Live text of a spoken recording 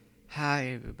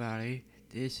Hi, everybody.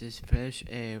 This is Fresh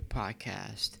Air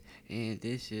Podcast, and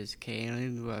this is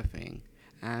Kaylin Ruffing.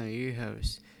 I'm your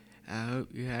host. I hope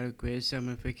you had a great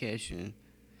summer vacation.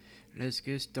 Let's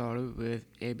get started with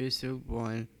episode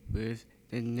 1 with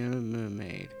the Little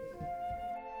Mermaid.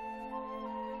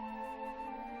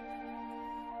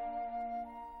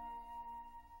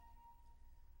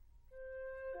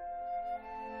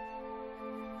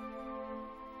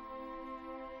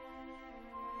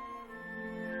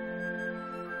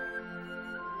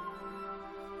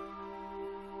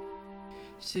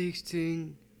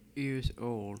 16 years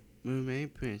old,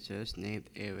 mermaid princess named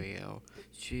Ariel.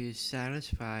 She is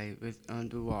satisfied with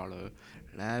underwater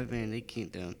life in the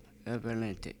kingdom of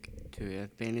Atlantic. To a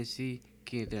fantasy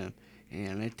kingdom in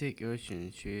Atlantic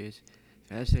Ocean, she is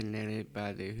fascinated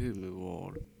by the human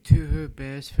world. To her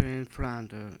best friend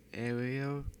Flounder,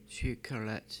 Ariel, she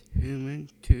collects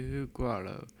humans to her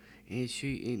grotto, and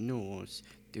she ignores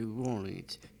the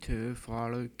warnings to her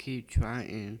father keep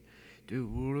trying the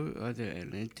ruler of the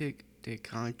Atlantic. The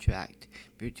contract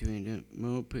between the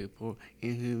Moon people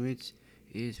and humans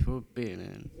is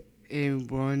forbidden. In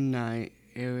one night,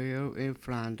 Ariel and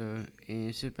Flounder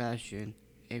and Sebastian,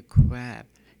 a crab,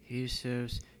 he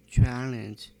serves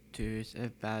challenge to his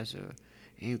advisor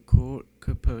and court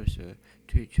composer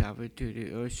to travel to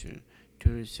the ocean to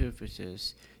the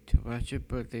surfaces to watch a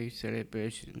birthday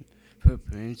celebration for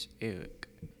Prince Eric.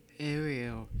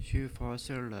 Ariel, she falls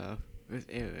in love with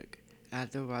Eric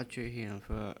after watching him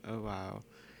for a while.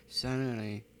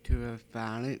 Suddenly, to a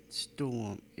violent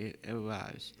storm, it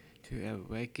arrives to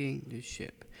awaken the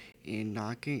ship and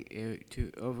knocking Eric to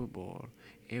overboard.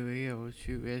 Ariel,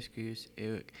 she rescues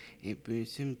Eric and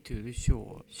brings him to the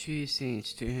shore. She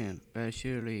sings to him, but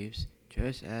she leaves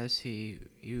just as he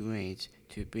arranges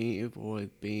to avoid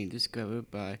being discovered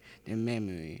by the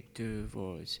memory to her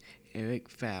voice. Eric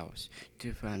vows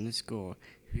to find the score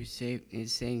who saved and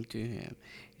sang to him.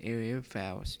 Ariel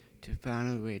vows to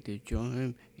find a way to join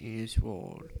him in his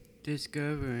world.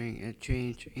 Discovering a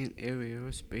change in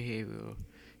Ariel's behavior,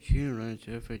 she learns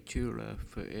of her true love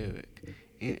for Eric.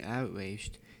 And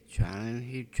outraged,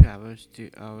 he travels to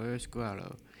Ariel's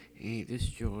grotto and he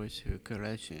destroys her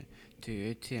collection to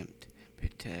attempt to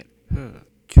protect her.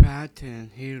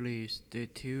 Triton, he leaves the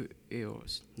two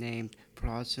eels named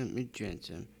Blossom and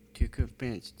Jensen to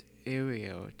convince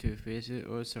Ariel to visit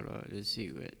Ursula the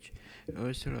Sea Witch.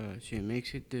 Ursula, she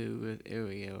makes a deal with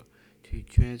Ariel to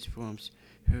transform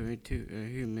her into a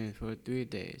human for 3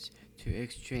 days to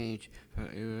exchange for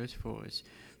Ariel's force,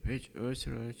 which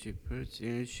Ursula she puts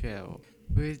in a shell.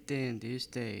 Within these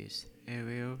days,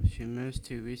 Ariel she must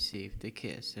to receive the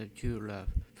kiss of true love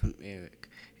from Eric.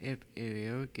 If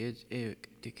Ariel gets Eric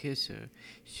to kiss her,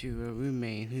 she will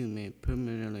remain human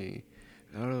permanently.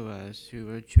 Otherwise, she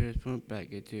will transform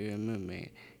back into a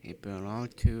mermaid and belong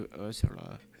to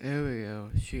Ursula. Ariel,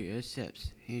 she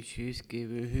accepts, and she's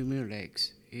given human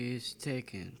legs. He is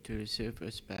taken to the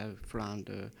surface by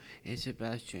Flounder and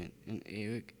Sebastian, and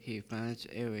Eric, he finds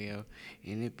Ariel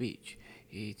in the beach.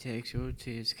 He takes her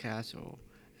to his castle,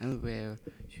 and where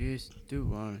she is the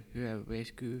one who had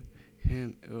rescued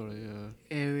him earlier.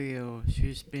 Ariel,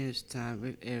 she spends time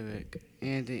with Eric,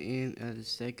 and at the end of the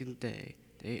second day,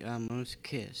 they almost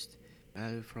kissed.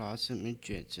 By Blossom and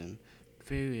Jensen,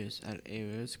 furious at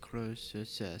Ariel's close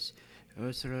success,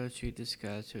 Ursula she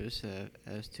disguised herself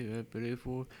as to a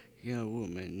beautiful young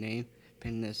woman named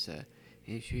Vanessa,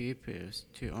 and she appears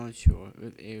to on shore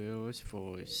with Ariel's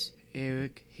voice.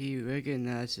 Eric he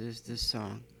recognizes the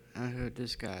song and her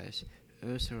disguise.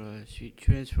 Ursula she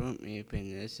transformed in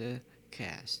Vanessa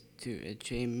cast to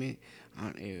enchantment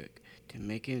on Eric to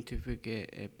make him to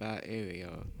forget about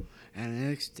Ariel. And the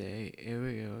next day,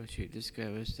 Ariel she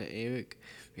discovers that Eric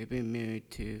had been married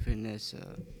to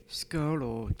Vanessa.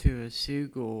 Scuttle to a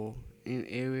seagull, and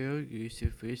Ariel used to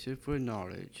fish for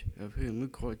knowledge of human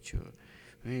culture.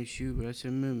 When she was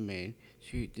a mermaid,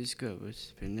 she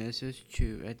discovers Vanessa's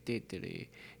true identity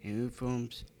and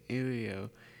informs Ariel,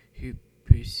 who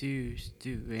pursues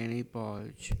the raining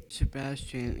barge.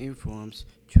 Sebastian informs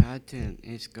Triton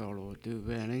and Scuttle the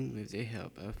raining with the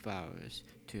help of flowers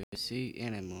to sea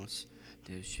animals.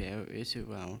 The shell is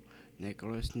around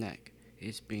Nicholas' neck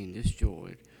is being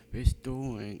destroyed,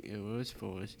 restoring Ariel's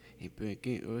force and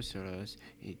breaking Ursula's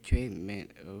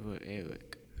enchantment over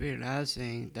Eric.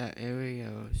 Realizing that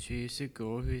Ariel she is the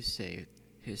girl who saved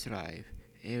his life,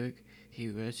 Eric he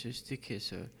rushes to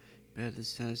kiss her, but the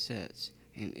sun sets,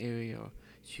 and Ariel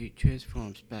she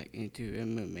transforms back into a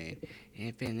mermaid,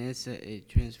 and Vanessa it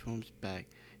transforms back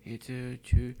into her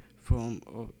true form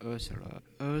of Ursula.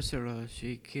 Ursula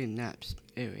she kidnaps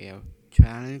Ariel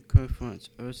Trident confronts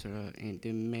Ursula and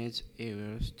demands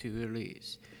Ariel to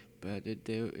release, but the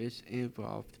devil is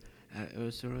involved as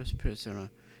Ursula's prisoner,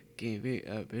 giving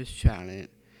up his Trident.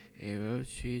 Ariel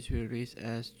is released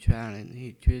as Trident.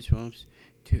 He transforms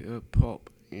to a pulp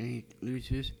and he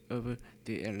loses over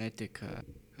the Atlantica.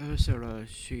 Ursula,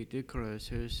 she declares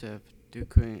herself the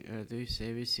queen of the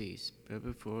seven seas, but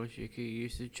before she can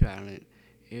use the trident,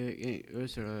 Eric and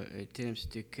Ursula attempts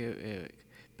to kill Eric,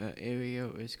 but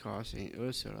Ariel is causing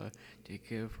Ursula to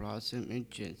kill Blossom and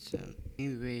Jensen.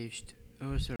 Enraged,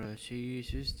 Ursula, she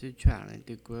uses the trident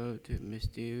to grow to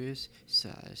mysterious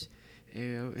size.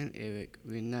 Ariel and Eric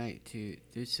reunite to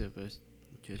the surface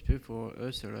just before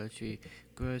Ursula she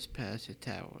grows past the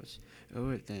towers.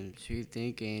 Over them, she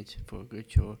then gains full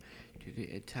control to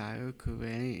the entire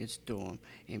Caribbean storm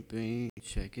and bringing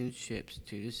second ships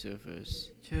to the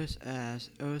surface. Just as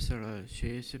Ursula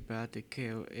she is about to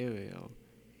kill Ariel,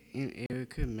 and Ariel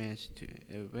commands to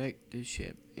erect the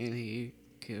ship, and he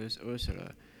kills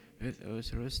Ursula. With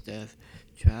Ursula's death,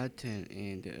 Triton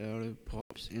and the early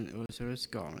popes in Ursula's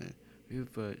garden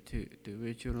revert to the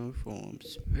original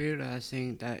forms.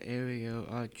 Realizing that Ariel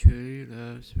truly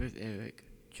loves with Eric,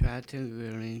 Triton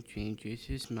really changes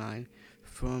his mind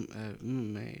from a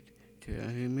mermaid to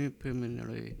a human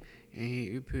permanently, and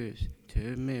he approves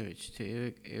to a marriage to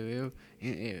Eric, Ariel,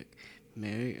 and Eric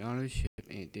marry on a ship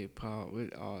and depart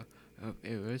with all of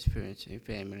Ariel's friends and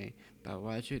family by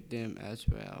watching them as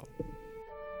well.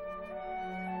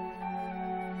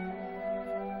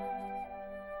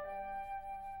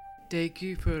 Thank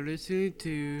you for listening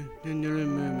to The Little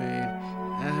Mermaid.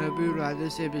 I hope you like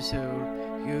this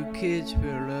episode. Your kids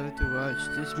will love to watch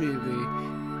this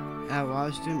movie. I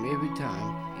watch them every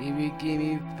time. If you give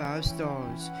me 5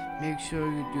 stars, make sure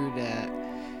you do that.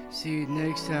 See you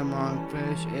next time on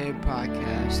Fresh Air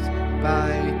Podcast.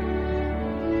 Bye.